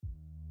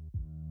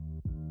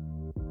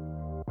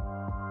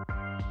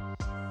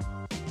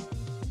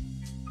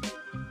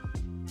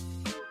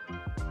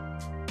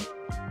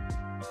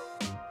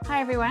Hi,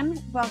 everyone.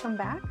 Welcome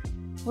back.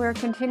 We're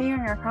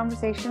continuing our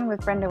conversation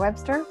with Brenda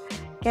Webster,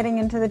 getting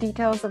into the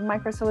details of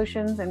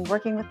microsolutions and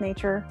working with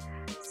nature,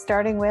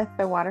 starting with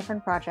the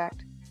Waterfront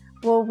Project.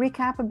 We'll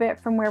recap a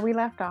bit from where we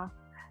left off.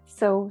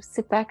 So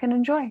sit back and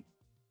enjoy.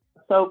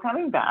 So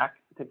coming back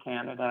to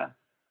Canada,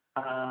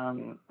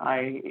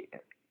 I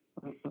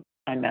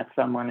met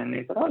someone and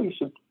they said, oh, you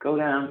should go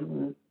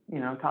down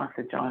and, talk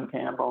to John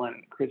Campbell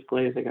and Chris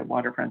Glazig at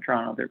Waterfront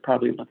Toronto. They're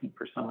probably looking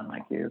for someone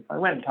like you. So I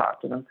went and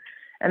talked to them.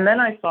 And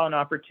then I saw an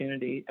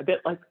opportunity, a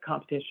bit like the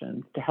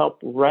competitions, to help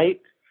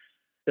write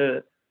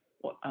the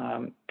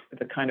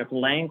kind of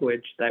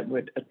language that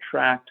would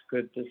attract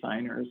good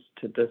designers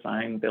to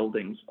design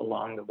buildings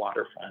along the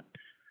waterfront.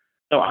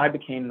 So I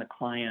became the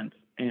client,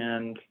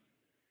 and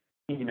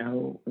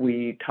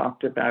we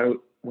talked about,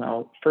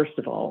 well, first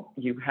of all,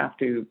 you have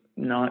to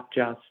not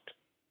just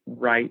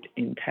write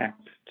in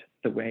text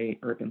the way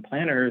urban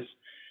planners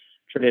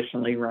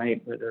traditionally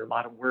write, where there are a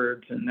lot of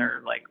words and there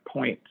are like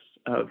points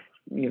of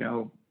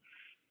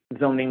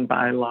zoning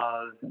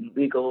bylaws and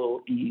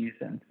legalese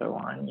and so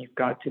on. You've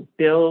got to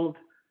build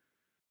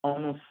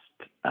almost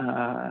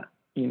a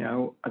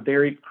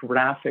very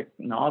graphic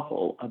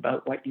novel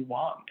about what you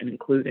want and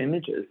include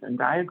images and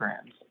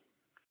diagrams.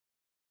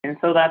 And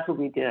so that's what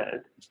we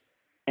did.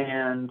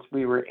 And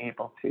we were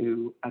able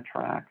to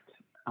attract,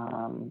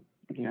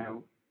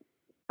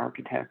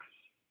 architects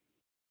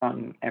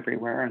from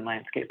everywhere and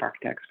landscape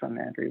architects from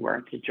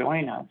everywhere to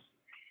join us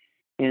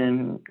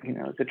in,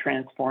 the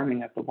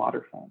transforming of the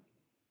waterfront.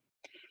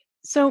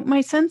 So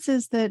my sense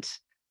is that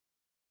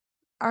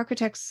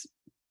architects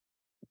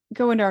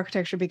go into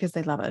architecture because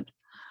they love it.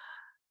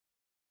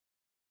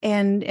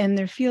 And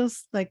there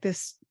feels like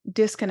this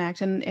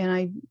disconnect.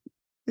 And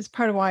it's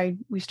part of why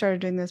we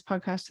started doing this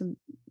podcast in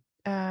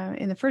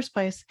the first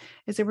place,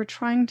 is that we're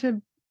trying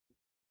to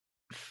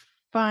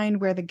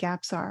find where the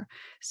gaps are.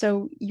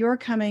 So you're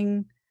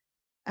coming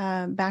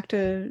back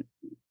to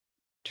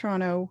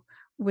Toronto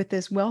with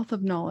this wealth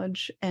of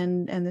knowledge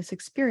and this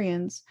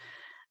experience,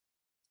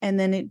 and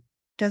then it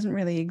doesn't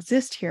really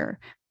exist here.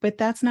 But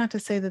that's not to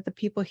say that the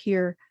people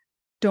here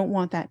don't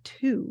want that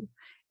too.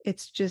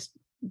 It's just,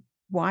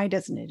 why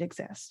doesn't it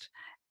exist?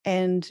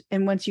 And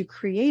once you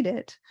create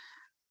it,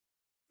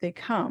 they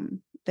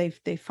come, they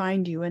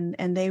find you,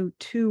 and they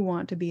too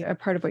want to be a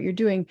part of what you're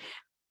doing.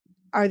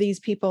 Are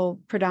these people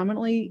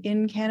predominantly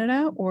in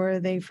Canada, or are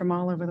they from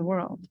all over the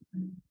world?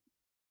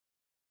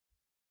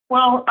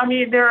 Well,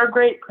 there are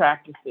great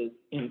practices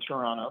in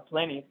Toronto,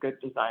 plenty of good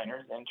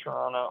designers in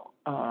Toronto.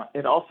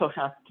 It also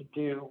has to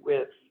do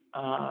with,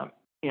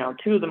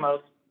 two of the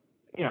most,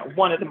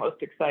 one of the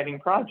most exciting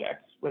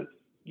projects was,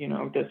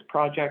 this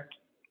project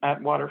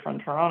at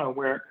Waterfront Toronto,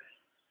 where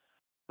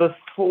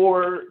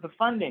before the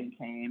funding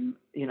came,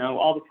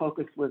 all the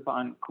focus was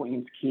on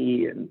Queen's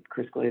Quay, and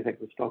Chris Glazig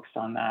was focused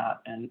on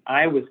that. And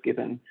I was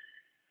given,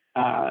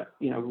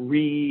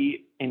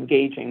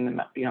 re-engaging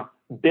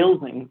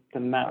building the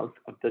mouth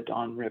of the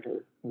Don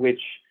River,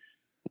 which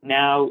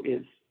now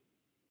is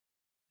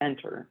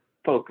center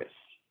focus.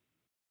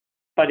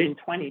 But in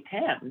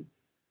 2010,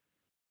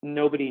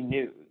 nobody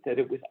knew that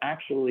it was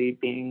actually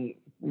being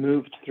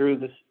moved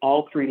through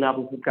all three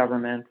levels of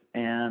government.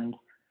 And,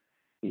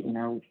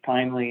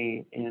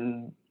 finally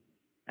in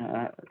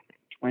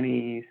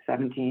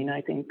 2017,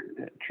 I think,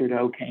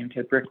 Trudeau came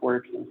to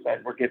Brickworks and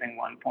said, we're giving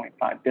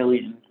 $1.5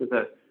 billion to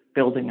the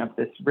building of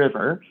this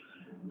river.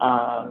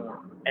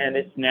 And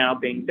it's now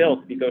being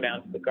built. If you go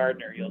down to the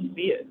Gardiner, you'll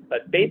see it.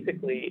 But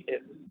basically,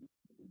 it's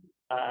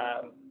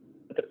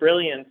the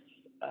brilliance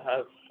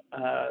of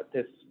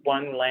this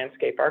one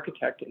landscape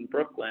architect in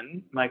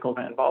Brooklyn, Michael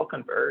Van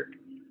Valkenburg,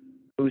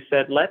 who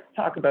said, let's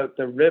talk about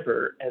the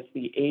river as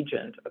the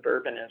agent of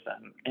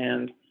urbanism.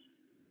 And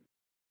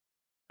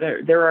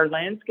there are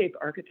landscape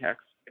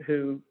architects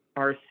who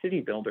are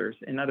city builders.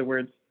 In other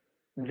words,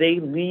 they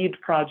lead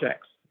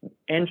projects.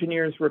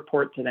 Engineers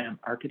report to them,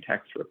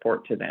 architects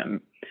report to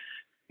them,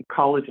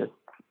 ecologists,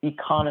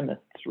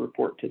 economists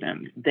report to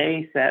them.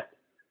 They set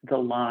the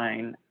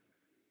line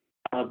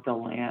of the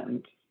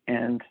land,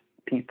 and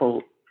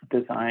people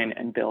design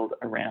and build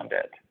around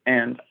it.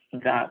 And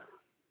that's,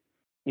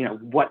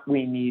 what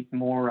we need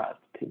more of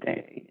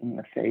today in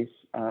the face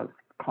of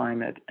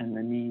climate and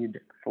the need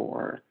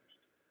for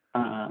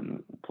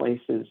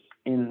places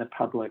in the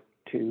public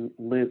to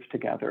live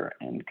together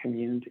and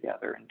commune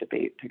together and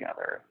debate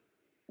together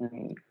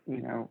and,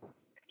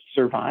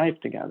 survive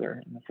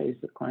together in the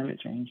face of climate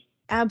change.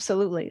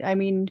 Absolutely.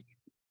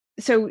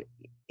 So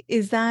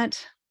is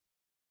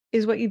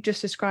what you've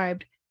just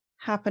described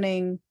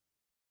happening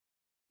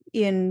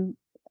in,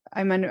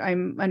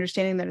 I'm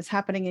understanding that it's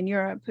happening in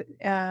Europe,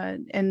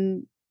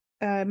 and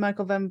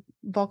Michael Van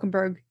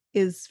Valkenburg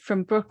is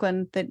from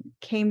Brooklyn that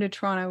came to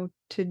Toronto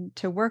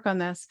to work on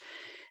this.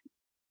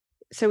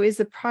 So is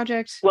the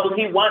project... Well,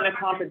 he won a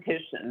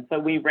competition. So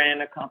we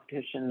ran a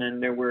competition,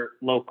 and there were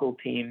local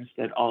teams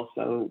that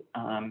also,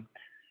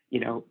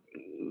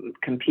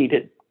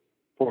 competed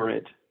for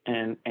it.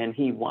 And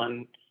he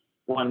won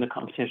the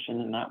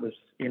competition, and that was,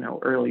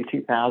 early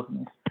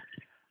 2000s.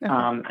 Okay.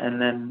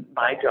 And then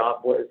my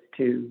job was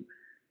to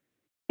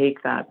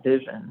take that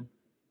vision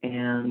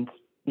and,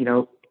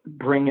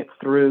 bring it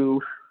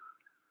through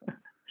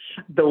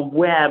the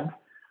web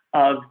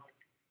of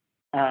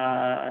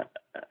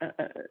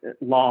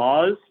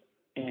laws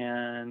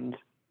and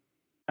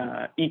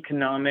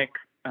economic,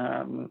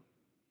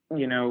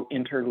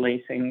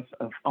 interlacings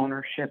of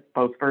ownership,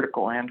 both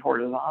vertical and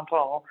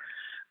horizontal,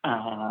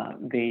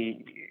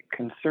 the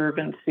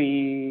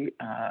conservancy,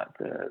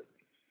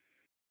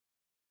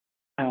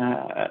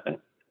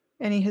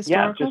 any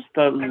historical? just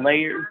the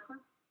layers,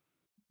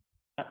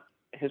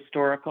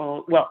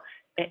 historical. Well,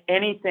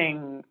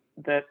 anything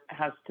that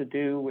has to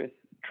do with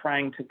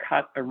trying to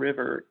cut a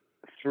river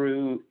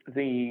through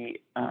the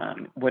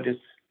what is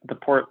the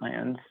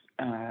Portland's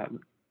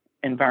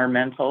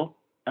environmental,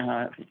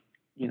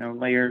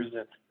 layers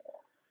of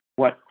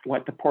what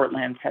the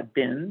Portlands had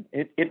been.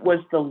 It was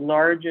the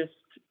largest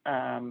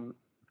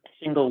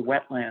single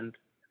wetland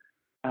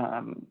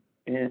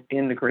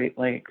in the Great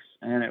Lakes,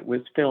 and it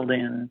was filled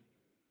in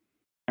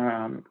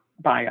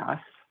by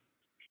us.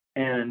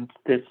 And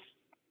this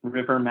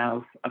river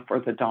mouth for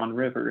the Don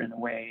River, in a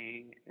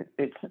way,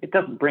 it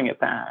doesn't bring it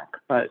back,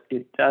 but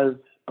it does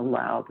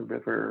allow the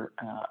river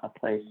a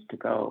place to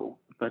go.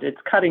 But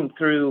it's cutting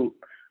through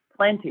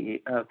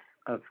plenty of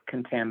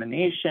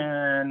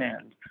contamination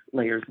and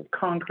layers of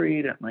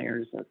concrete and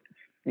layers of,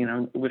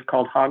 it was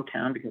called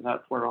Hogtown because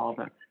that's where all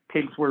the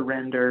pigs were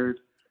rendered.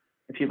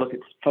 If you look at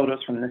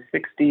photos from the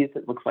 60s,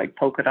 it looks like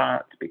polka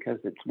dots because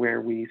it's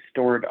where we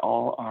stored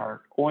all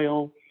our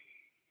oil.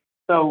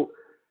 So,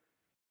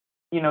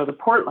 the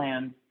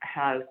Portland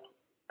has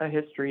a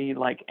history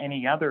like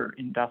any other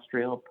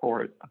industrial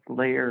port of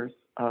layers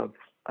of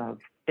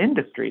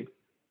industry.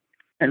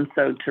 And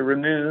so to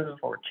remove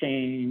or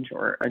change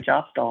or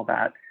adjust all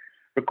that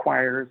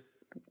requires,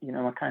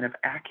 a kind of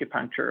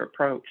acupuncture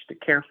approach to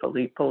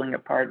carefully pulling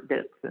apart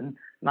bits and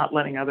not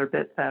letting other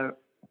bits out.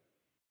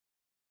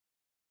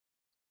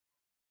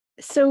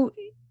 So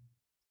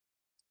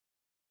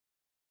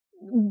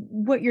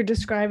what you're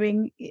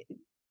describing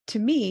to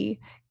me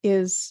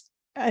is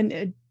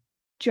a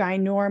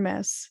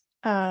ginormous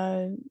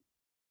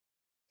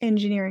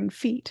engineering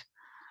feat.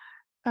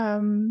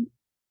 And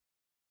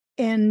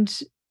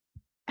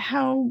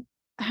how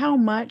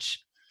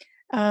much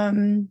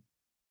do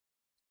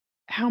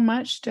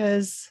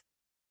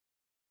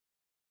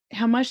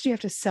you have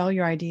to sell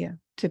your idea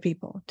to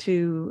people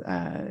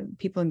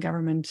in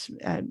government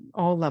at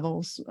all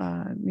levels,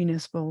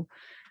 municipal,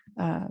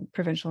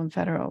 provincial and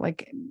federal?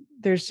 Like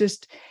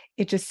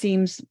it just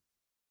seems.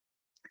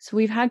 So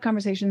we've had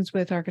conversations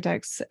with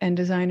architects and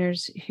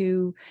designers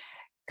who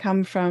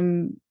come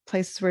from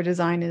places where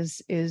design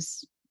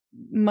is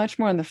much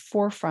more on the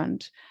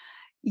forefront,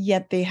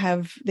 yet they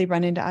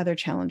run into other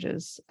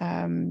challenges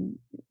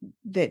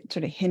that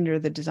sort of hinder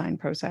the design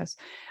process.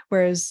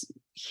 Whereas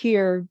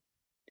here,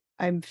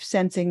 I've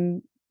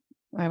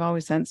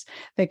always sensed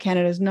that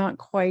Canada is not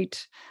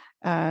quite,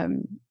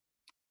 they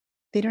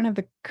don't have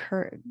the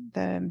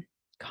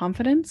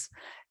confidence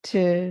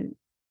to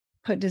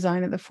put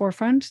design at the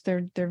forefront.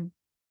 They're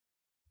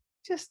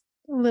just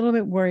a little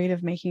bit worried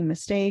of making a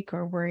mistake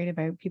or worried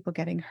about people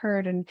getting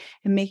hurt and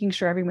making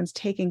sure everyone's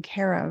taken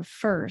care of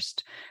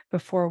first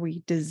before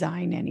we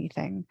design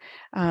anything.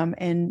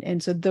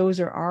 And so those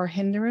are our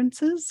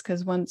hindrances,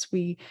 because once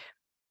we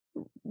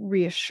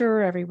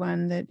reassure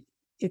everyone that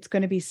it's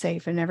going to be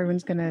safe and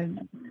everyone's going to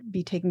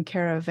be taken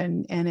care of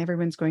and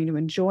everyone's going to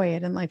enjoy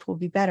it and life will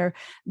be better,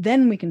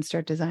 then we can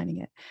start designing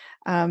it.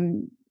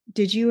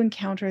 Did you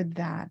encounter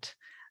that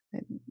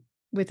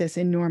with this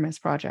enormous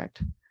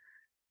project?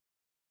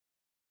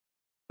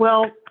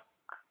 Well,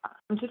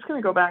 I'm just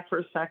going to go back for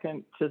a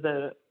second to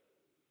the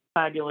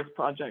fabulous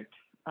project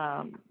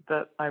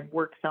that I've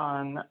worked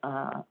on,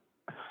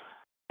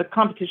 the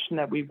competition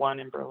that we won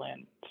in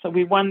Berlin. So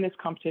we won this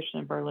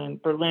competition in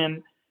Berlin.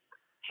 Berlin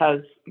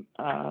has,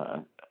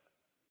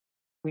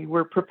 we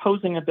were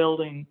proposing a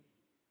building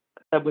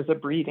that was a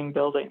breathing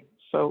building.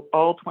 So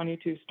all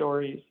 22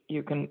 stories,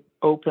 you can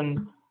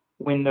open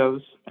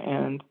windows,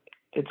 and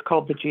it's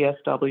called the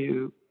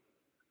GSW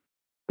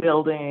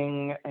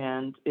building,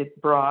 and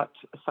it brought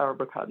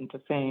Sauerbruch to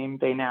fame.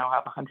 They now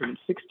have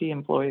 160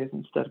 employees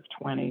instead of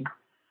 20.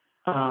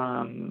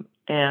 And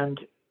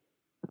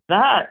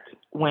that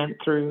went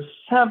through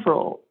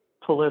several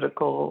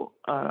political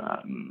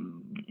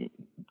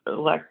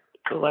elected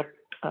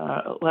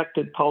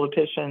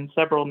politicians,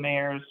 several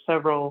mayors,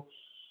 several,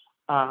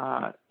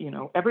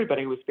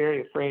 everybody was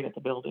very afraid of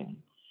the building.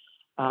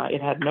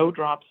 It had no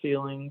drop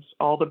ceilings.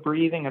 All the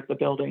breathing of the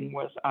building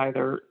was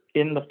either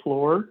in the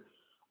floor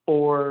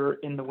or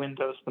in the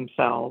windows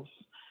themselves.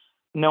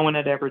 No one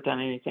had ever done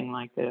anything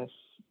like this.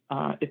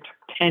 It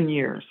took 10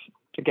 years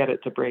to get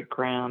it to break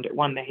ground. It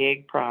won the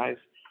Hague Prize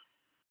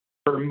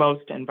for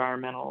most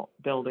environmental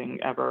building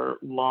ever,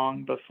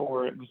 long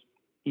before it was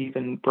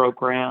even broke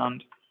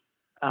ground.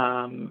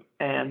 And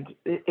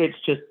it's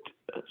just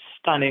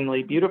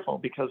stunningly beautiful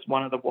because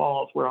one of the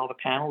walls where all the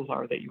panels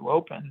are that you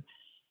open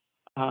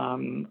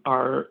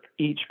are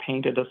each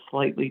painted a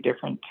slightly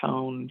different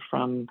tone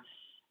from,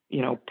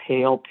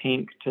 pale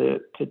pink to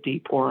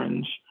deep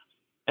orange.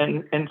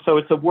 And so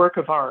it's a work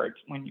of art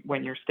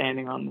when you're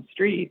standing on the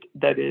street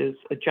that is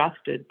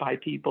adjusted by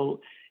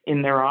people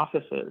in their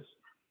offices.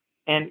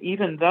 And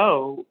even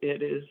though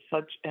it is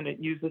and it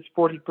uses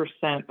 40%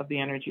 of the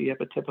energy of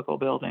a typical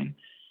building,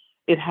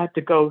 it had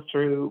to go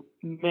through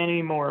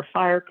many more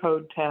fire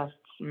code tests,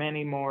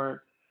 many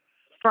more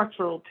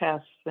structural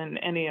tests than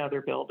any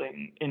other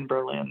building in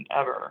Berlin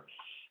ever.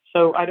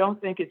 So I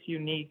don't think it's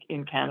unique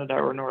in Canada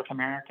or North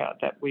America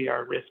that we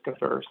are risk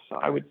averse. So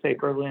I would say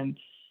Berlin,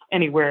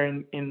 anywhere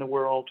in the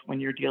world, when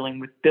you're dealing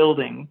with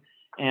building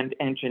and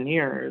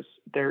engineers,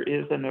 there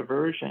is an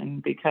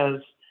aversion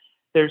because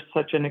there's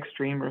such an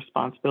extreme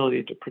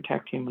responsibility to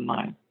protect human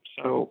life.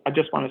 So I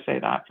just want to say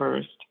that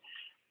first.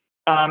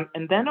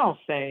 And then I'll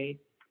say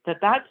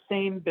that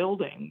same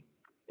building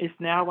is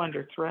now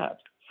under threat.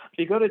 If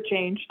you go to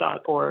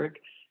change.org,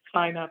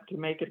 sign up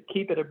to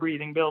keep it a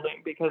breathing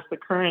building, because the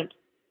current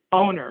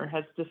owner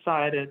has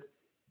decided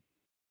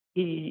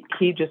he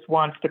just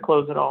wants to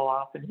close it all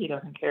off, and he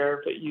doesn't care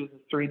if it uses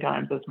 3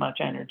 times as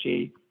much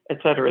energy, et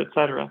cetera, et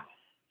cetera.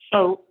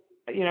 So,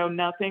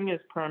 nothing is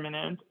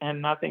permanent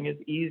and nothing is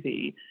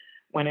easy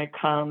when it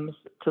comes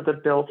to the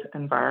built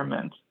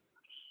environment.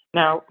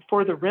 Now,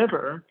 for the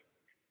river,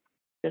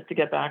 just to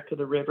get back to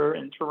the river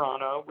in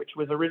Toronto, which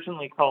was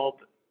originally called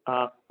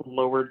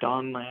Lower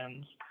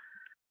Donlands,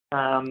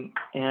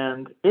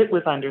 and it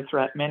was under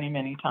threat many,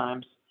 many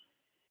times.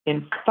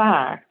 In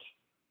fact,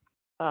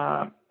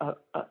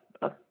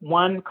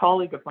 one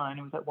colleague of mine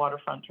who was at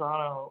Waterfront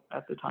Toronto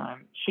at the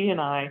time, she and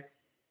I,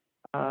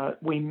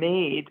 we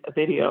made a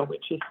video,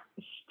 which is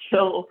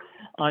still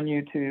on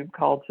YouTube,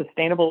 called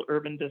Sustainable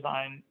Urban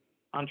Design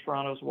on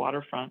Toronto's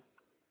Waterfront,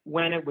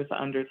 when it was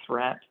under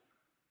threat.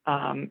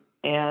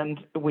 And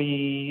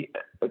we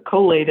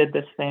collated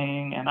this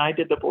thing, and I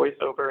did the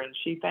voiceover, and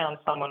she found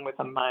someone with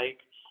a mic.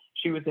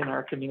 She was in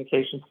our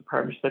communications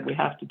department. She said, we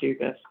have to do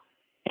this.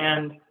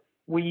 And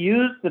we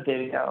used the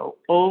video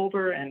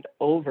over and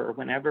over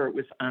whenever it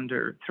was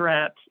under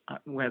threat,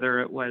 whether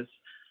it was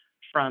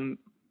from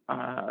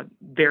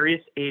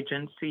various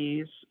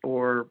agencies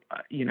or,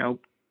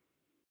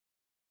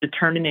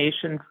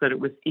 determinations that it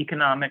was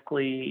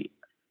economically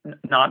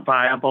not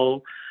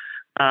viable.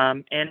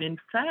 And in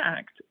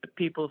fact,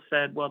 people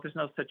said, well, there's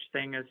no such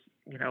thing as,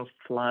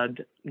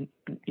 flood.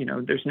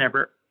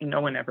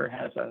 No one ever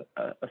has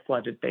a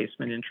flooded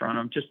basement in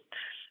Toronto. I'm just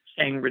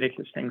saying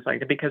ridiculous things like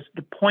that, because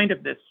the point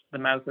of the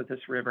mouth of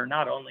this river,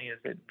 not only is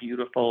it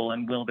beautiful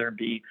and will there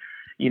be,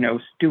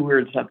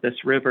 stewards of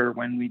this river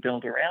when we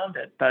build around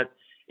it, but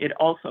it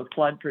also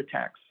flood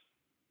protects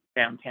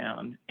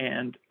downtown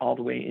and all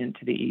the way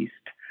into the east.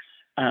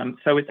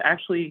 So it's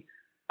actually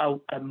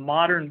a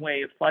modern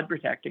way of flood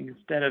protecting.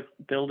 Instead of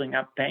building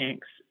up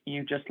banks,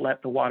 you just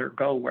let the water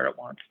go where it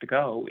wants to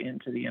go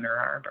into the inner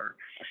harbor.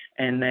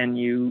 And then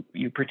you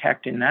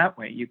protect in that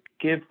way. You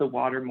give the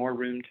water more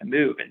room to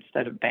move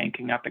instead of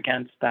banking up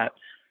against that.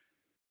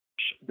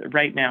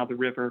 Right now, the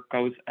river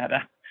goes at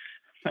a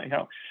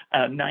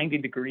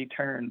 90-degree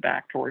turn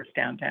back towards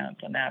downtown.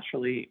 So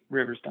naturally,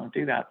 rivers don't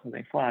do that, so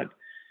they flood.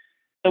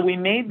 So we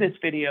made this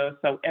video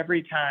so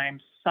every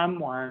time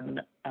someone,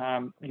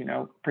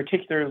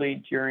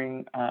 particularly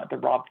during the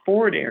Rob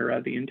Ford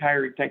era, the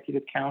entire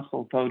executive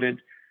council voted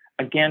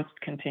against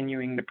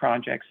continuing the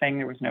project, saying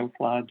there was no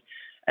flood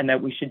and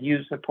that we should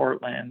use the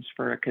Portlands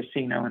for a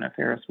casino and a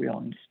Ferris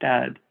wheel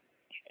instead.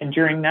 And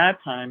during that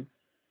time,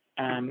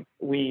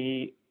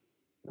 we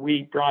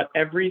brought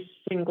every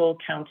single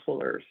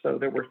councillor. So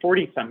there were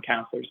 40-some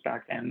councillors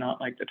back then, not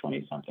like the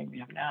 20-something we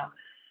have now.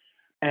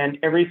 And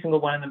every single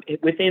one of them,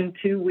 within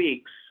 2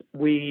 weeks,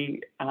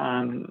 we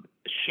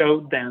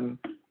showed them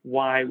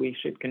why we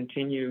should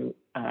continue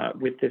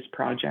with this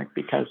project,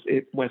 because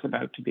it was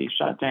about to be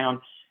shut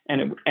down,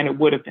 and it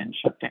would have been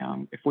shut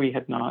down if we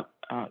had not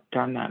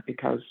done that,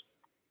 because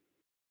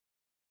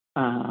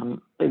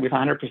it was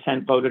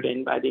 100% voted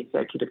in by the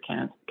executive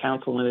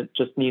council, and it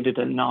just needed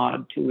a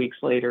nod 2 weeks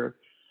later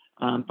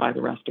by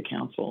the rest of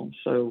council.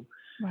 So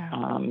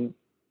wow.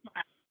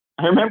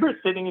 I remember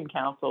sitting in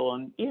council,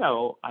 and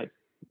I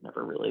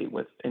never really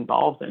was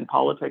involved in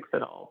politics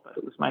at all, but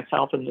it was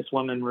myself and this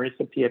woman,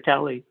 Marissa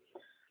Piatelli,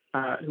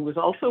 who was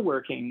also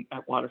working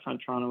at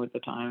Waterfront Toronto at the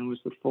time, was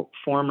the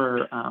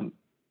former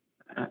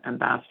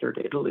ambassador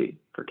to Italy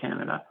for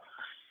Canada.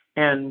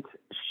 And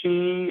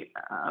she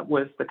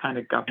was the kind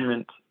of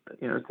government,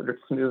 sort of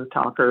smooth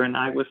talker, and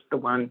I was the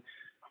one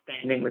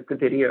standing with the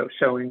video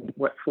showing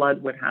what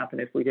flood would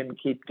happen if we didn't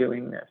keep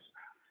doing this,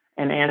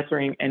 and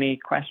answering any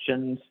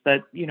questions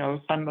that,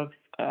 some of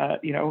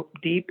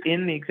deep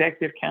in the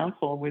executive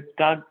council with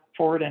Doug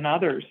Ford and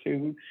others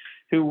who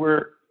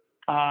were,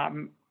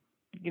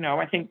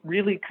 I think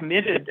really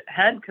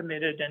had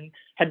committed and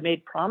had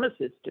made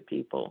promises to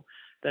people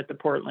that the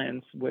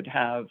Portlands would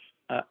have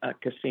a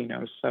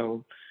casino.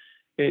 So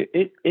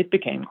it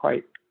became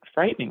quite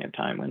frightening at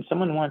time. When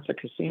someone wants a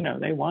casino,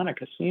 they want a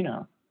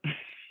casino.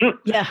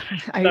 Yeah.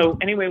 So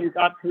anyway, we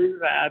got through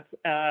that,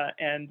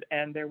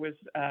 and there was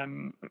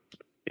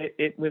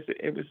it was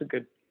a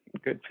good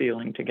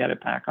feeling to get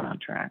it back on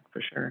track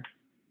for sure.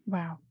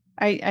 Wow.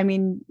 I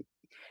mean,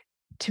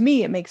 to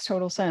me, it makes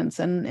total sense,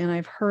 and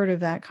I've heard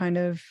of that kind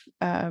of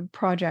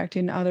project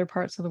in other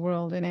parts of the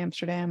world, in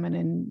Amsterdam and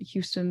in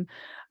Houston,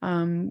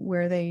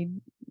 where they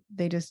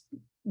just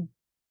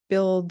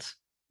build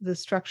the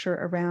structure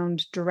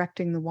around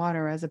directing the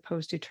water as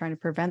opposed to trying to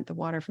prevent the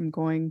water from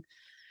going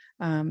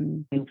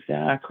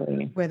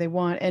Exactly. where they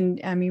want. And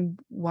I mean,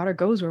 water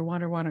goes where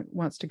water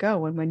wants to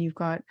go, and when you've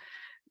got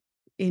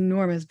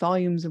enormous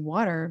volumes of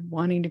water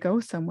wanting to go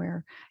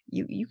somewhere,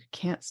 you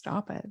can't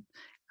stop it.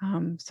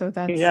 So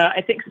that's Yeah,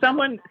 I think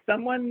someone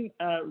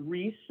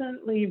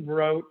recently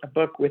wrote a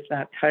book with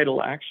that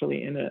title,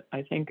 actually, in it.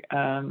 I think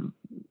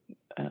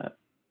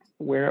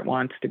Where It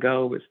Wants to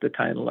Go was the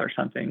title, or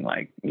something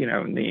like,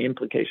 and the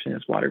implication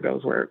is water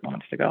goes where it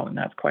wants to go, and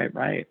that's quite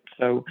right.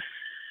 So,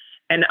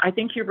 and I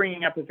think you're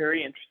bringing up a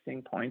very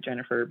interesting point,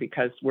 Jennifer,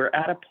 because we're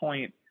at a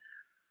point,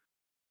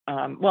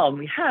 well,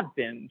 we have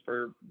been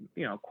for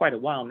quite a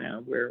while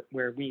now, where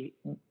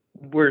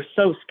we're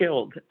so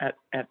skilled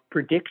at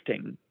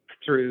predicting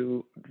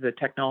through the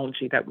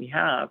technology that we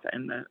have,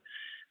 and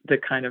the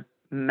kind of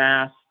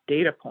mass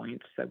data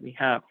points that we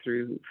have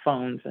through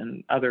phones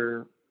and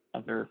other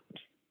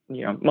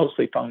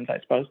mostly phones, I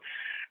suppose,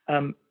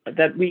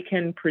 that we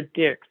can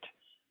predict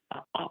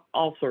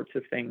all sorts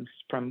of things,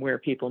 from where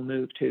people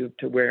move to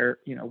where,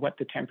 what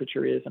the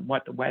temperature is and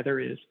what the weather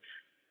is.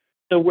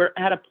 So we're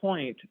at a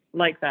point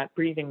like that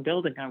breathing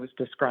building I was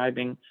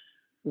describing,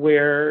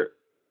 where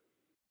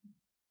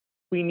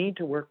we need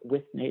to work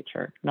with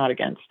nature, not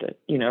against it.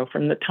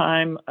 From the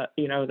time,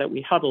 that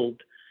we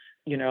huddled,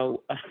 in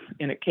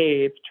a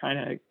cave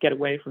trying to get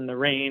away from the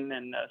rain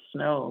and the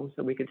snow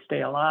so we could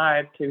stay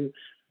alive, to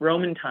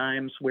Roman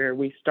times, where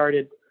we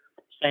started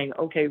saying,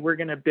 okay, we're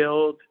going to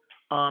build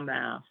en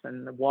masse,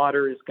 and the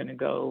water is going to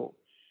go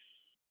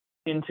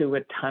into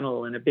a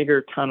tunnel, and a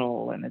bigger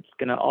tunnel, and it's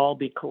going to all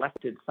be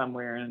collected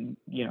somewhere, and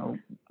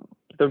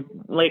the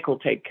lake will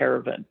take care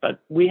of it. But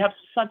we have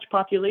such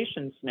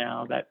populations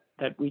now that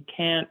we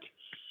can't,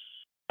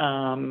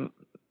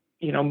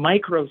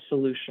 micro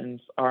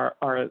solutions are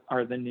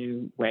the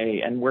new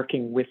way, and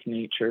working with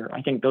nature.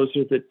 I think those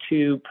are the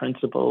two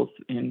principles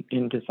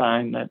in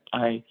design that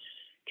I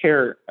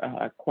care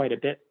quite a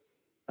bit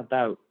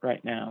about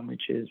right now,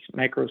 which is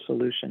micro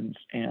solutions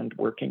and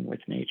working with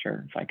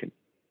nature, if I could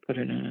put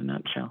it in a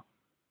nutshell.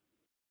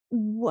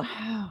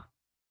 wow.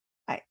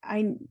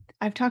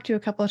 I've talked to you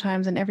a couple of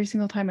times, and every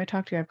single time I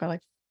talk to you, I've got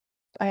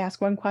I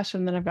ask one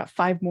question, then I've got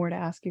 5 more to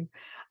ask you.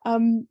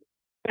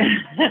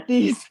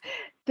 These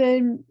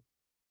then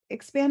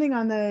expanding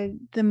on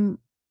the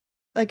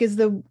like, is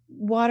the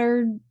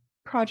water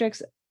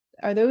projects,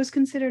 are those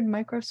considered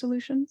micro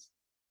solutions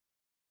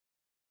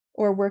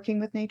or working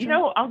with nature?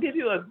 I'll give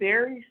you a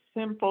very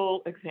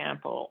simple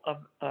example of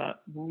a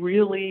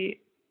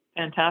really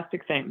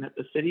fantastic thing that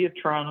the city of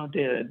Toronto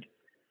did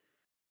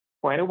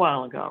quite a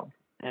while ago,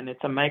 and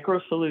it's a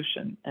micro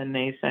solution. And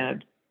they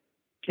said,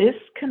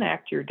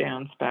 disconnect your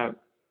downspout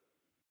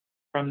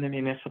from the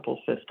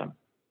municipal system.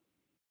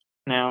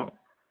 Now,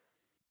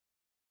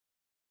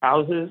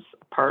 houses,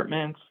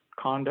 apartments,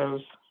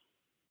 condos,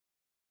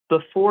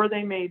 before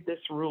they made this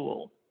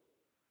rule,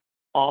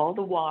 all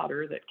the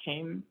water that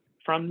came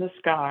from the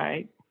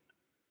sky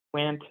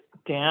went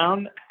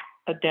down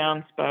a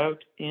downspout,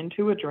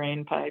 into a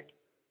drain pipe,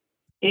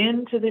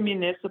 into the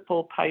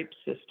municipal pipe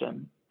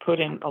system,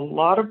 putting a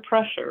lot of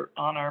pressure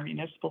on our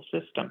municipal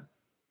system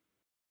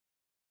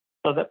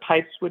so that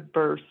pipes would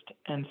burst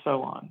and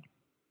so on.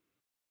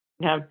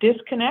 Now,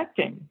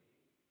 disconnecting,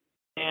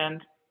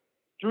 and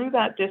through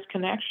that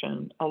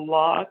disconnection, a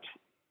lot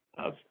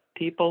of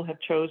people have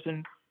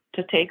chosen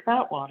to take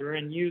that water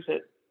and use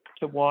it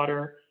to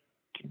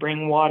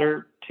bring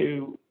water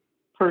to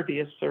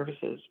pervious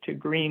services, to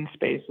green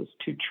spaces,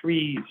 to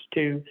trees,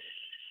 to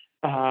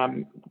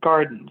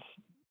gardens.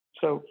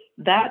 So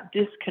that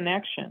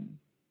disconnection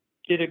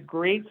did a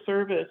great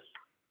service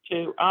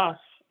to us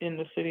in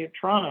the city of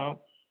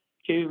Toronto,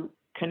 to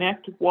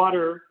connect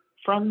water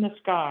from the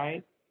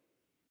sky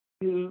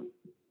to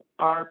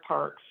our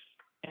parks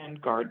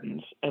and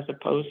gardens, as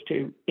opposed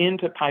to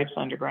into pipes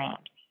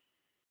underground.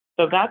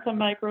 So that's a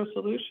micro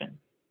solution.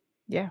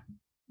 Yeah.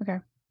 Okay.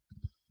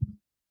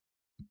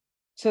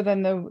 So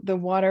then the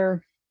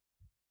water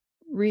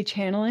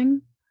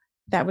rechanneling,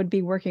 that would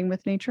be working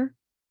with nature?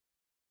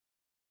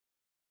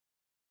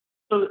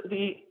 So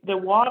the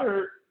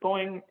water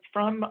going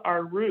from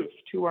our roof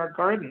to our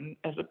garden,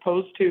 as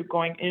opposed to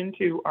going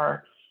into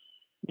our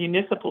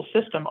municipal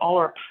system, all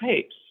our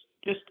pipes,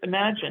 just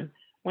imagine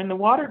when the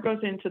water goes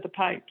into the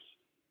pipes,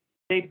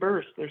 they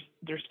burst.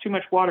 There's too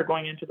much water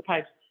going into the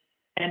pipes,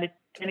 and it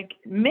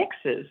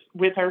mixes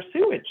with our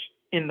sewage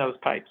in those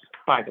pipes,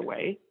 by the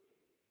way,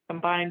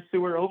 combined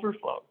sewer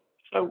overflow.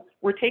 So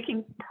we're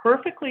taking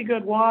perfectly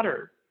good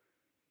water,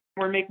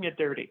 we're making it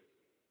dirty.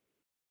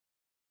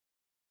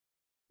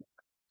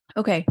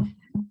 Okay.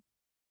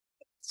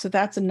 So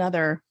that's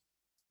another,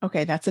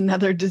 okay, that's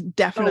another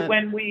definite.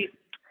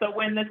 So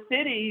when the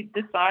city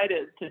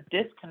decided to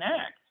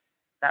disconnect,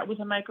 that was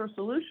a micro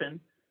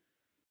solution.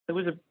 It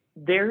was a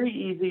very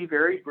easy,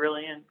 very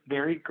brilliant,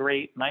 very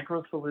great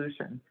micro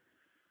solution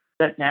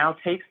that now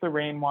takes the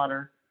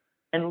rainwater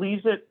and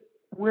leaves it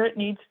where it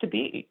needs to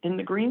be, in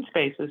the green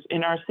spaces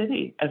in our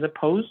city, as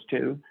opposed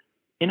to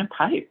in a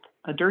pipe,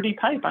 a dirty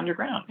pipe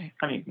underground.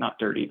 I mean, not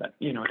dirty, but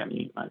you know what I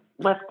mean,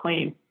 less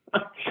clean.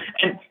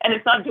 and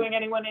it's not doing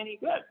anyone any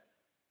good.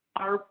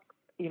 I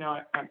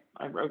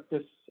wrote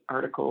this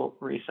article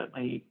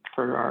recently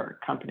for our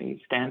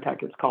company,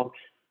 Stantec. It's called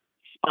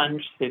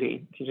Sponge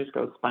City. If you just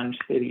go Sponge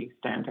City,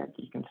 Stantec,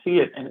 you can see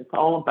it. And it's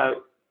all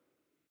about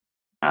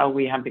how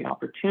we have the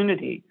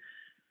opportunity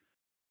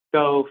to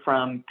go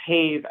from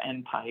pave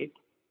and pipe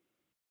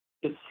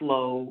to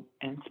flow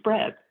and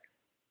spread.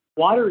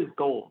 Water is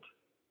gold.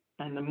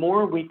 And the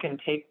more we can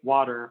take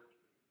water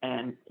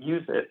and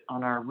use it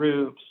on our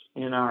roofs,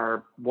 in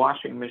our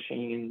washing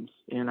machines,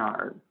 in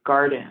our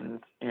gardens,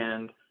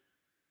 and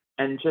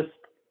just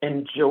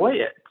enjoy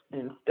it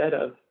instead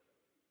of,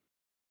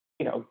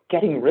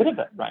 getting rid of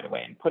it right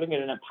away and putting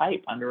it in a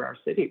pipe under our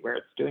city where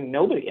it's doing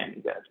nobody any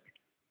good.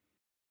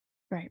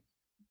 Right.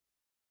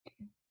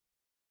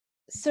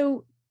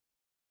 So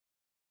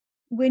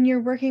when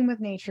you're working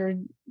with nature,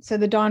 so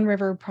the Don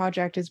River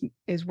Project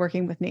is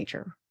working with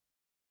nature,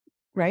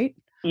 right?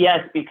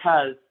 Yes,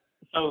 because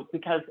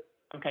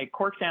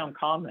Corktown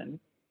Common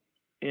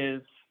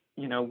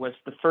was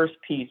the first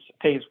piece,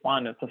 phase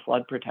one of the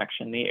flood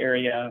protection. The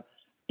area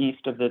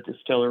east of the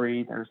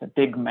distillery, there's a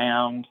big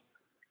mound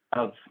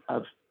of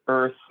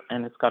earth,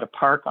 and it's got a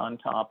park on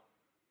top,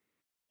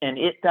 and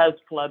it does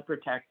flood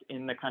protect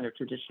in the kind of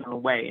traditional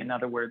way. In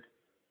other words,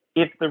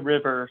 if the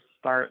river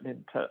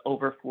started to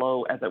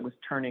overflow as it was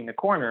turning the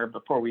corner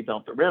before we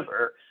built the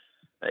river,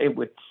 it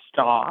would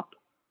stop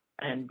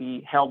and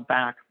be held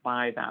back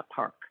by that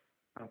park.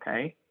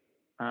 Okay,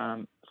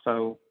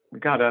 so we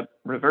got a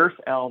reverse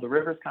L. The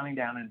river's coming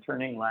down and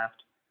turning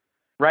left.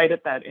 Right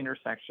at that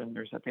intersection,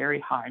 there's a very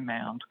high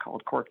mound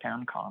called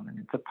Corktown Common.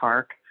 It's a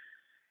park,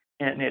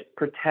 and it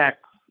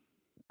protects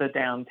the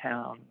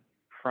downtown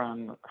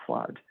from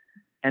flood.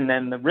 And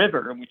then the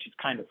river, which is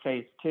kind of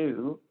phase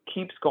two,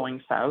 keeps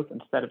going south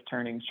instead of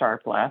turning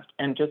sharp left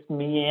and just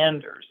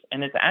meanders.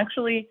 And it's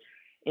actually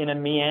in a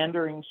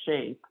meandering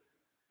shape,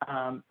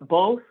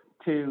 both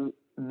to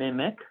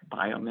mimic,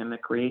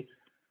 biomimicry,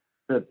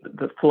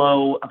 the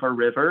flow of a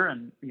river.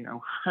 And,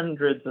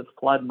 hundreds of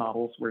flood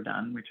models were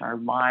done, which are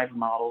live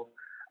models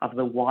of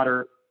the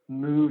water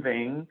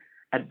moving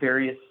at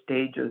various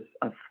stages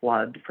of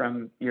flood,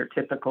 from your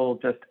typical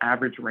just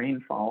average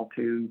rainfall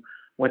to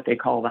what they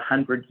call the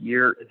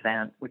 100-year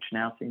event, which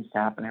now seems to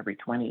happen every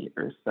 20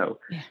 years. So,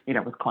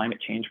 with climate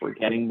change, we're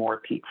getting more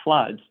peak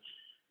floods.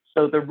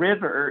 So the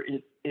river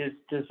is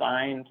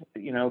designed,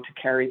 to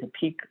carry the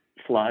peak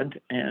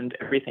flood and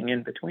everything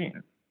in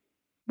between.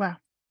 Wow.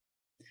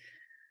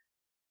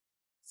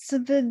 So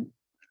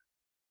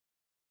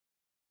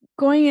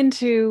going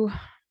into,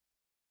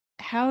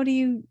 how do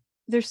you,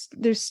 there's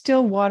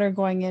still water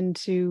going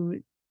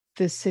into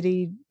the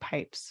city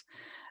pipes.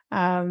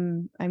 I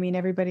mean,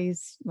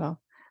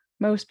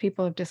 most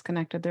people have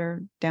disconnected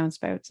their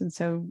downspouts, and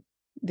so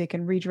they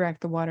can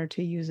redirect the water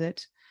to use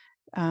it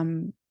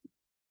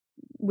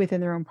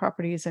within their own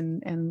properties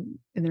and in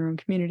their own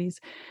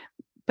communities.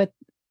 But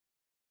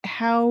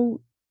how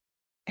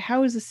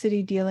is the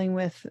city dealing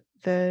with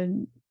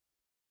the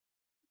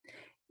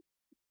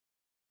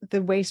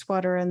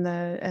wastewater and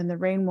the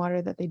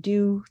rainwater that they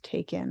do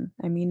take in?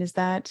 I mean, is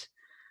there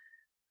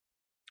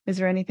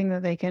anything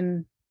that they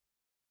can,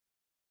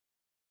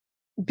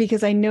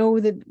 because I know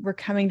that we're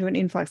coming to an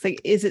influx.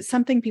 Like, is it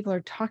something people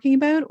are talking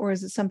about, or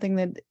is it something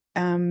that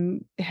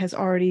has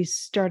already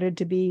started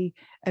to be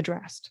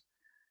addressed?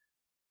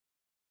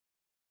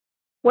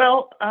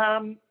 Well,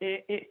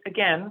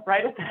 again,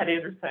 right at that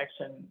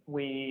intersection,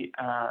 we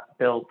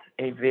built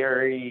a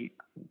very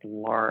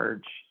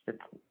large,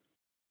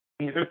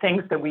 these are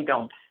things that we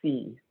don't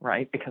see,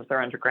 right, because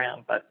they're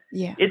underground, but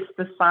it's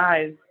the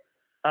size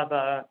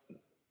of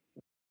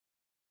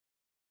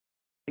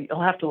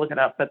you'll have to look it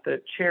up, but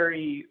the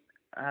Cherry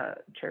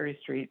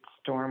Street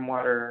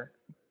Stormwater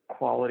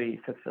Quality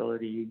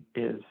Facility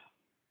is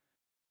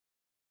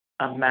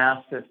a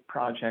massive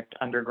project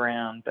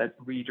underground that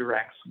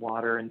redirects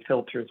water and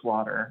filters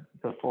water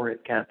before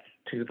it gets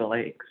to the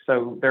lake.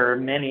 So there are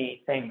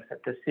many things that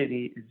the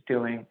city is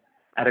doing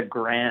at a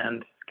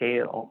grand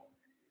scale.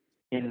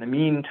 In the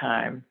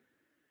meantime,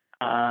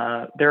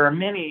 there are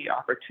many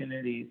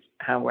opportunities,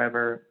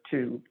 however,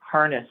 to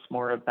harness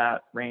more of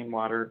that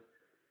rainwater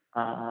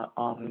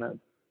on the,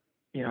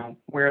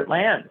 where it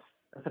lands,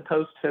 as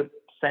opposed to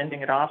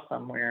sending it off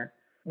somewhere.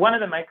 One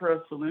of the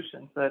micro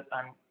solutions that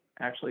I'm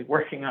actually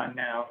working on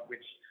now,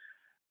 which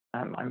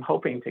I'm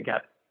hoping to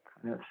get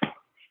kind of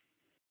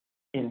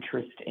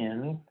interest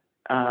in,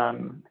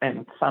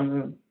 and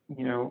some,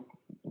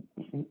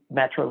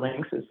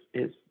 Metrolinx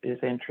is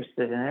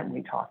interested in it.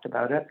 We talked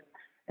about it,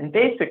 and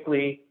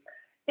basically,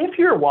 if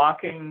you're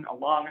walking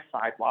along a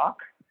sidewalk,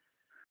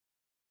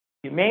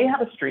 you may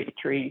have a street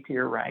tree to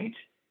your right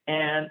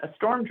and a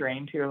storm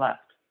drain to your left,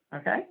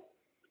 okay?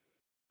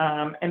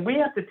 And we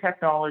have the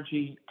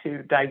technology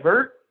to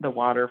divert the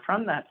water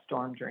from that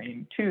storm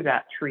drain to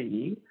that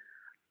tree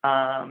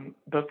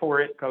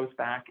before it goes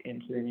back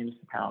into the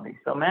municipality.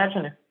 So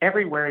imagine if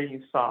everywhere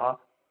you saw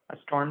a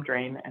storm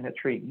drain and a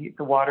tree,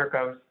 the water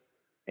goes,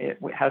 it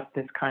has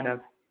this kind of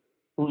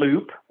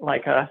loop,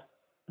 like a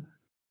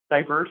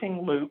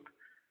diverting loop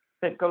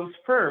that goes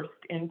first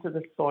into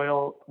the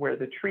soil where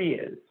the tree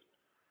is.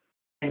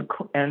 And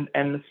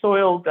the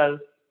soil does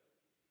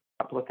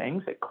a couple of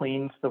things. It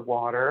cleans the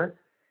water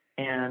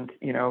and,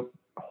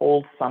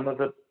 holds some of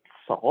the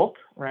salt,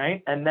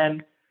 right? And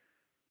then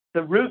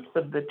the roots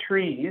of the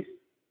trees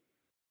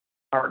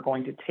are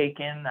going to take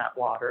in that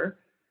water.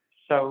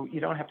 So you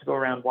don't have to go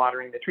around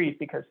watering the trees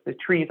because the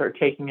trees are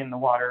taking in the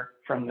water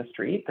from the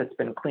street that's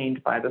been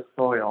cleaned by the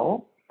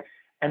soil.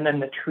 And then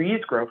the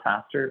trees grow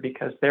faster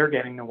because they're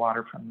getting the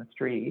water from the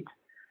street.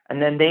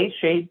 And then they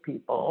shade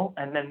people,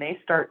 and then they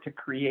start to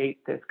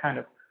create this kind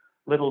of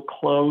little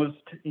closed,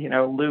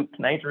 loop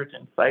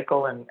nitrogen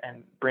cycle and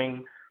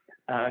bring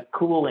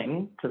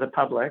cooling to the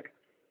public.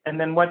 And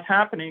then what's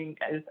happening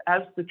is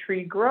as the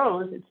tree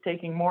grows, it's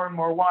taking more and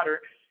more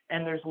water,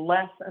 and there's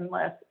less and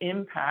less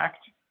impact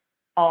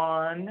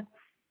on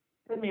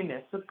the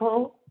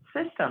municipal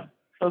system.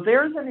 So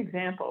there's an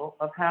example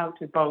of how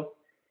to both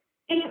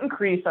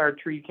increase our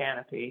tree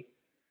canopy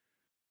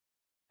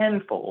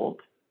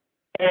tenfold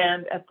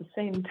and at the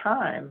same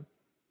time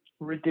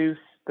reduce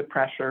the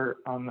pressure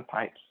on the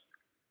pipes.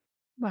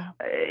 Wow.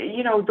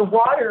 The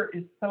water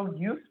is so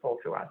useful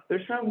to us.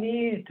 There's no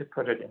need to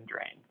put it in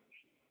drains.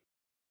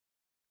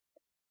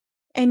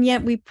 And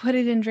yet we put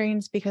it in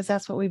drains because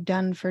that's what we've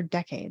done for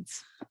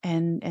decades.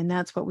 And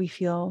that's what we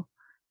feel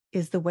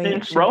is the way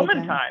Since it should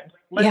Roman be done. times.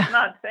 Let's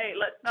not say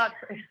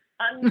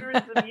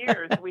hundreds of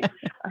years. We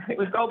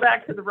go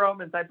back to the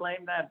Romans. I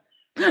blame them.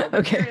 No,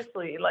 Okay.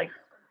 Seriously,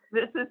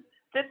 this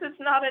is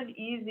not an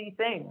easy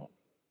thing.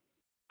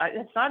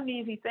 It's not an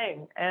easy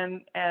thing,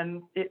 and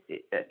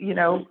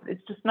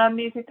it's just not an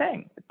easy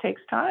thing. It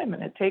takes time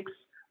and it takes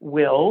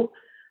will,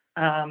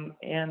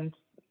 and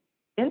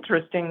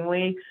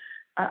interestingly,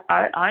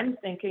 I'm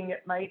thinking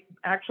it might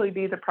actually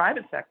be the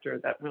private sector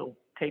that will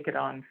take it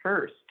on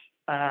first,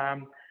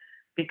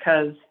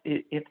 because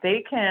if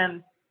they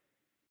can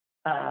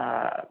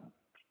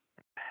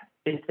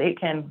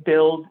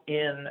build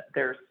in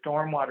their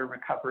stormwater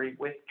recovery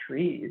with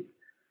trees,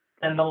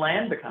 then the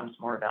land becomes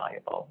more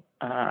valuable.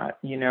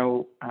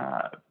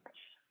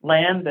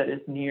 Land that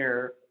is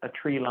near a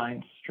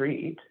tree-lined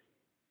street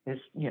is,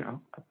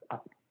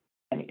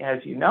 as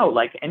you know,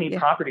 like any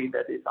property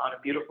that is on a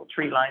beautiful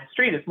tree-lined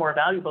street is more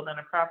valuable than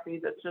a property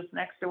that's just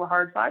next to a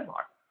hard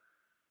sidewalk.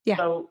 Yeah.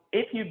 So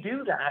if you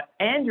do that,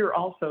 and you're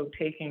also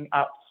taking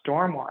up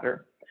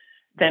stormwater,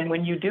 then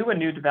when you do a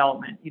new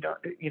development, in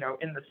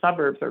the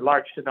suburbs or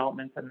large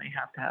developments, and they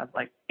have to have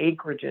like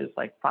acreages,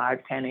 like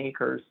 5-10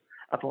 acres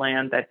of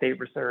land that they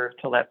reserve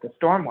to let the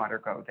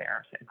stormwater go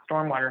there. So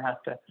stormwater has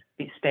to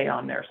stay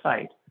on their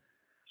site.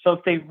 So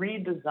if they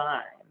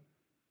redesign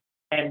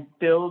and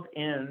build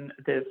in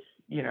this,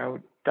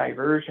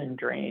 diversion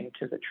drain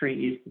to the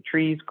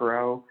trees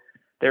grow,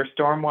 their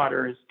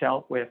stormwater is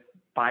dealt with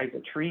by the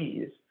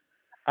trees.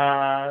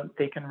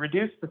 They can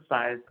reduce the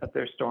size of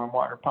their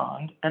stormwater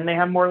pond, and they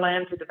have more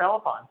land to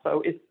develop on.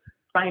 So it's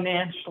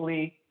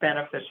financially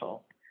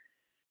beneficial.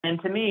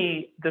 And to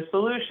me, the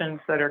solutions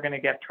that are going to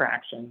get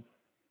traction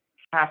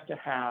have to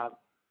have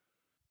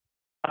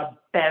a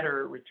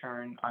better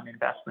return on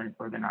investment,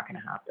 or they're not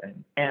going to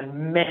happen.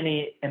 And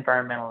many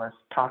environmentalists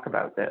talk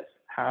about this,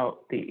 how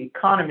the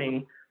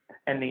economy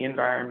and the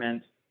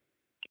environment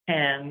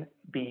can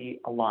be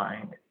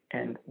aligned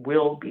and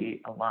will be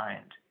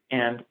aligned.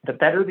 And the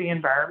better the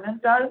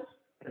environment does,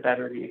 the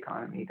better the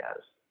economy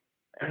does.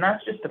 And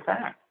that's just a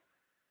fact.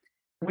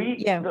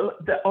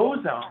 The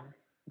ozone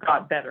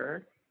got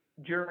better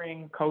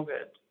during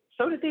COVID.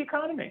 So did the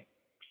economy.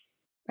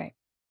 Right.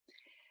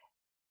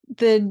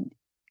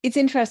 It's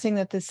interesting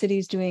that the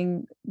city's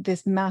doing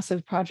this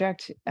massive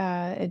project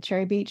at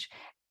Cherry Beach,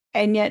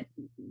 and yet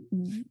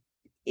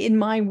in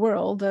my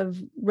world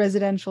of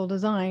residential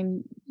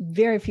design,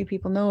 very few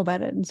people know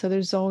about it. And so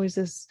there's always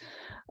this,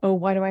 oh,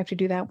 why do I have to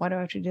do that? Why do I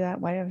have to do that?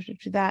 Why do I have to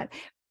do that?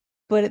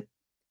 But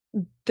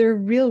there are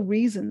real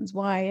reasons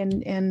why.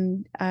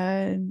 And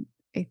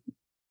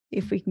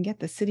if we can get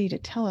the city to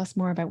tell us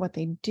more about what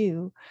they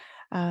do,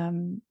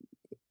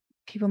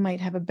 people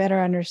might have a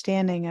better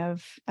understanding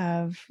of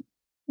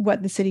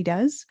what the city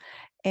does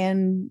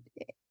and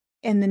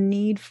the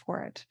need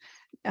for it.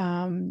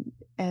 And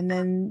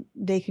then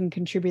they can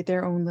contribute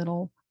their own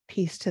little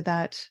piece to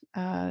that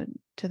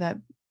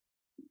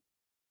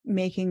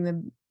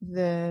making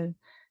the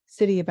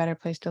city a better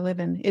place to live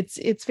in.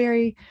 It's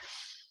very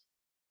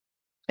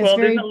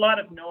there's a lot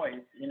of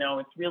noise.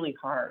 It's really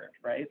hard,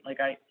 right? Like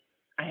I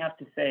have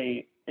to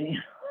say,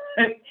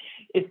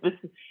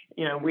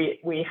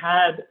 we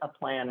had a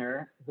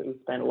planner who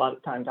spent a lot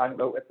of time talking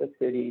about what the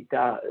city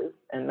does,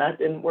 and that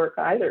didn't work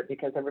either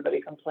because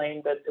everybody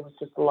complained that it was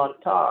just a lot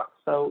of talk.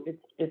 So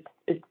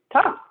it's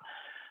tough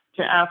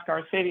to ask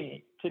our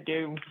city to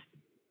do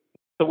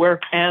the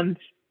work and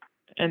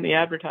the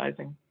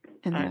advertising.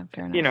 And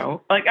fair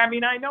enough.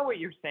 I know what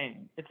you're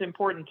saying. It's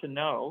important to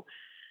know.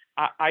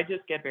 I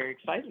just get very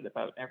excited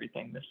about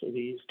everything the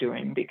city is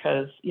doing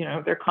because,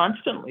 they're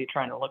constantly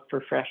trying to look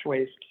for fresh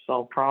ways to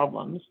solve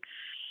problems.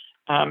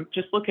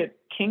 Just look at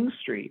King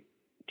Street.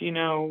 Do you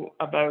know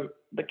about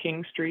the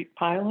King Street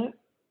pilot?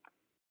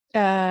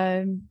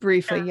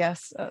 Briefly,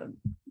 yes.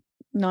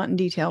 Not in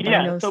detail, but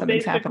I know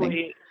something's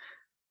happening.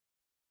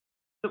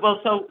 Well,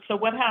 so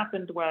what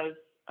happened was,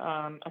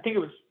 I think it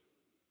was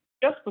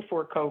just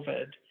before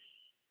COVID.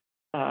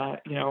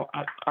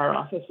 Our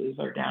offices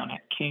are down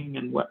at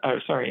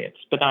it's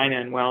Spadina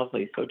and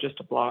Wellesley, so just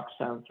a block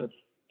south of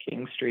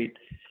King Street.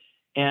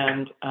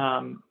 And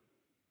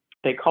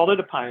they called it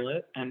a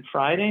pilot, and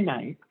Friday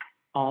night,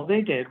 all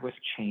they did was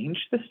change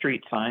the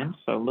street signs,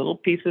 so little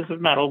pieces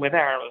of metal with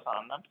arrows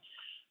on them,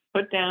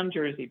 put down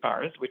Jersey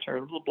bars, which are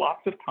little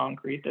blocks of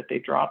concrete that they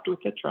dropped with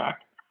the truck,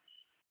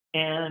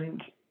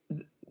 and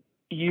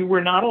you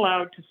were not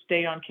allowed to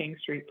stay on King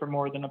Street for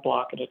more than a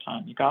block at a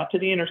time. You got to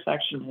the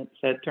intersection and it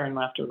said turn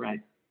left or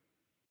right.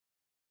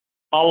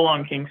 All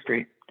along King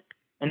Street.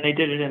 And they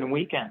did it in a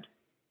weekend.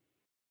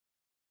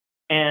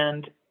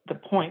 And the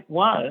point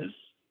was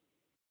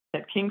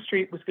that King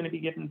Street was going to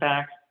be given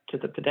back to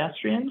the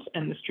pedestrians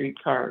and the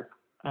streetcar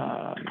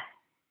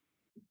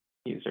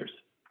users,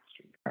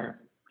 streetcar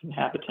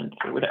inhabitants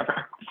or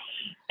whatever.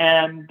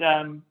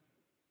 And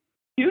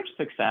huge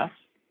success.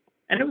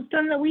 And it was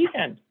done in a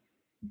weekend.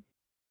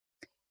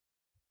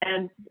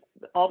 And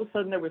all of a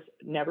sudden, there was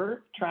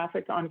never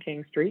traffic on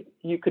King Street.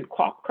 You could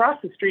cross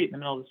the street in the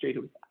middle of the street. It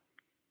was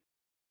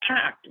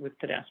packed with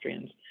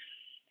pedestrians.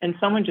 And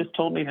someone just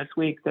told me this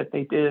week that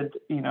they did,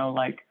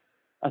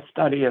 a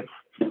study of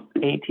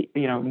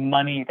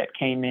money that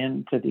came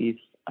into these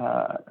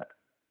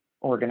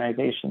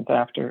organizations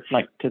after,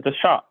 to the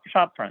shop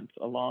fronts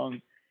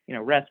along,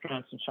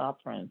 restaurants and shop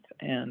fronts.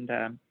 And,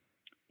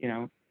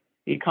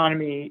 the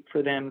economy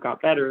for them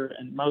got better,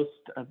 and most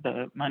of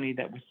the money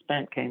that was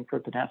spent came for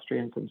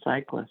pedestrians and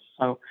cyclists.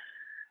 So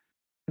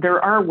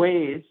there are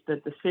ways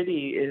that the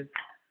city is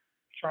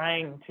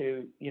trying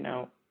to,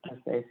 as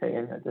they say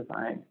in the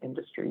design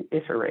industry,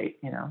 iterate,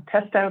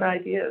 test out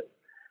ideas.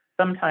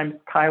 Sometimes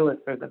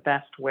pilots are the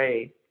best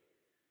way,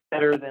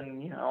 better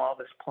than, all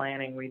this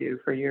planning we do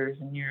for years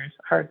and years.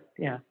 Hard,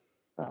 yeah.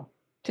 So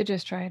to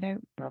just try it out.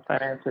 I don't know if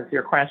that answers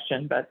your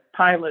question, but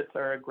pilots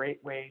are a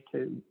great way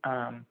to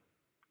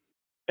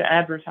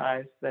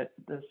advertise that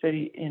the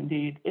city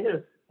indeed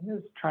is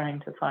trying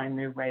to find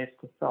new ways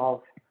to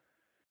solve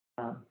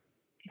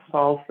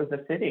for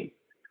the city.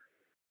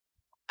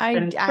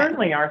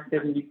 Certainly our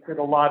city did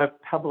a lot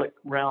of public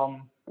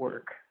realm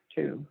work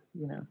too,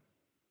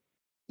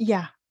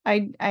 Yeah,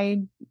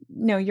 I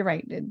no, you're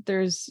right.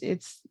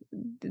 It's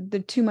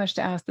too much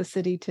to ask the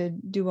city to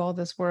do all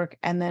this work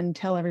and then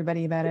tell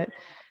everybody about it.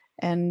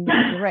 And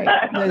you're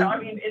right.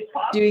 It's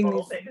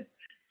possible.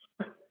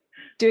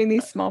 Doing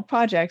these small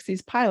projects,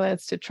 these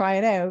pilots to try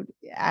it out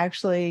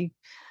actually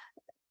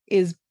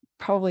is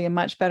probably a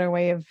much better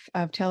way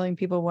of telling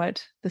people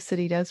what the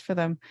city does for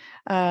them.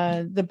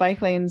 The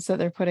bike lanes that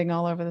they're putting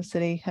all over the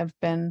city have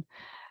been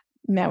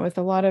met with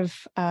a lot of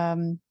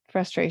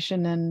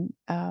frustration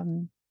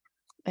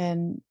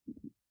and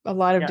a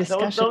lot of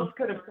discussion. Those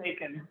could have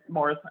taken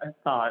more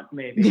thought,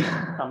 maybe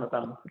some of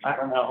them. I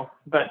don't know,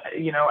 but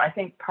I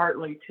think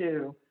partly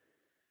too,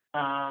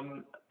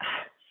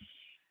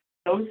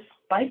 those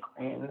bike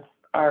lanes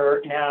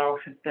are now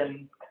have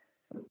been,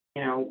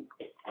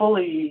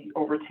 fully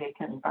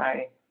overtaken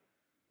by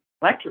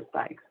electric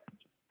bikes,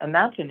 and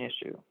that's an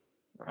issue,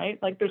 right?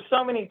 There's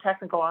so many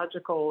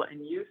technological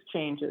and use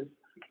changes.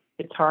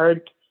 It's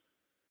hard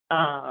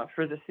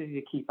for the city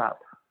to keep up,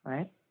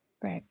 right?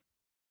 Right.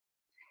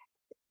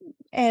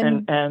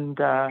 And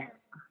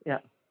yeah.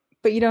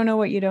 But you don't know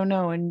what you don't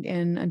know, and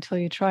until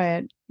you try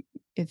it,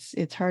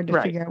 it's hard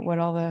to figure out what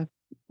all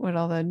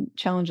the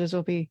challenges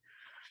will be.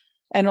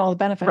 And all the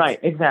benefits. Right,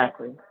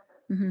 exactly.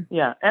 Mm-hmm.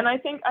 Yeah, and I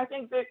think that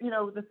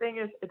the thing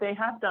is they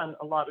have done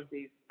a lot of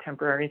these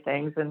temporary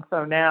things, and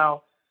so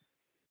now,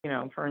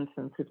 for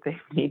instance, if they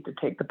need to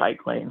take the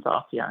bike lanes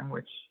off Yonge,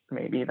 which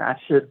maybe that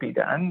should be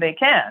done, they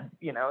can.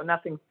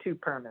 Nothing's too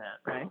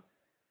permanent, right?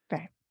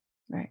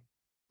 Right.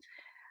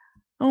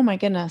 Oh my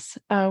goodness,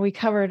 we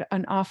covered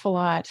an awful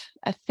lot.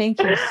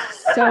 Thank you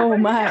so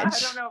much.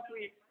 I don't know if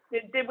we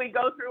did we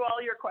go through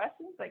all your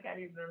questions? I can't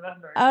even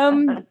remember.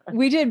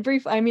 We did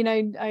briefly.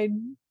 I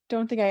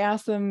don't think I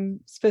asked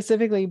them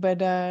specifically,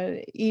 but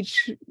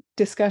each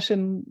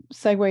discussion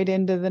segued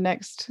into the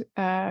next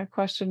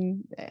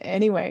question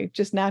anyway,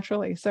 just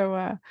naturally.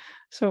 So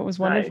it was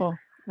wonderful.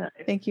 Nice.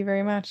 Thank you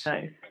very much.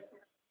 Nice.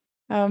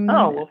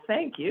 Well,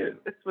 thank you.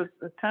 This was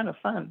a ton of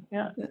fun.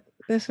 Yeah.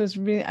 This was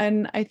really,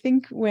 and I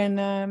think when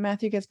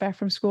Matthew gets back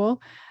from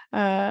school,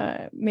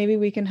 maybe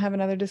we can have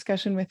another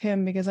discussion with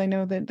him, because I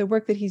know that the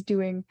work that he's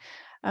doing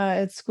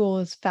at school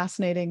is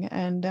fascinating,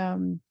 and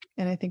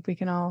I think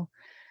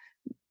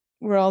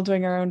we're all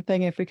doing our own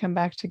thing. If we come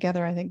back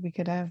together, I think we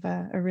could have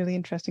a really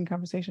interesting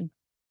conversation.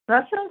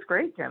 That sounds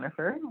great,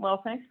 Jennifer.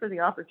 Well, thanks for the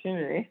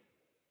opportunity.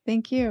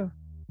 Thank you.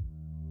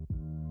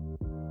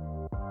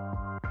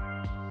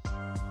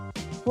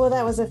 Well,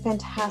 that was a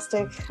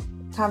fantastic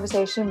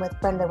conversation with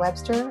Brenda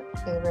Webster,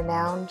 a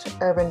renowned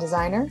urban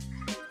designer.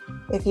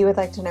 If you would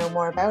like to know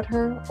more about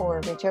her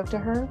or reach out to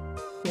her,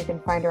 you can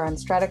find her on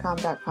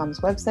Stratacom.com's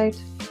website.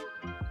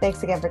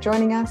 Thanks again for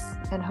joining us,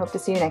 and hope to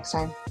see you next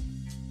time.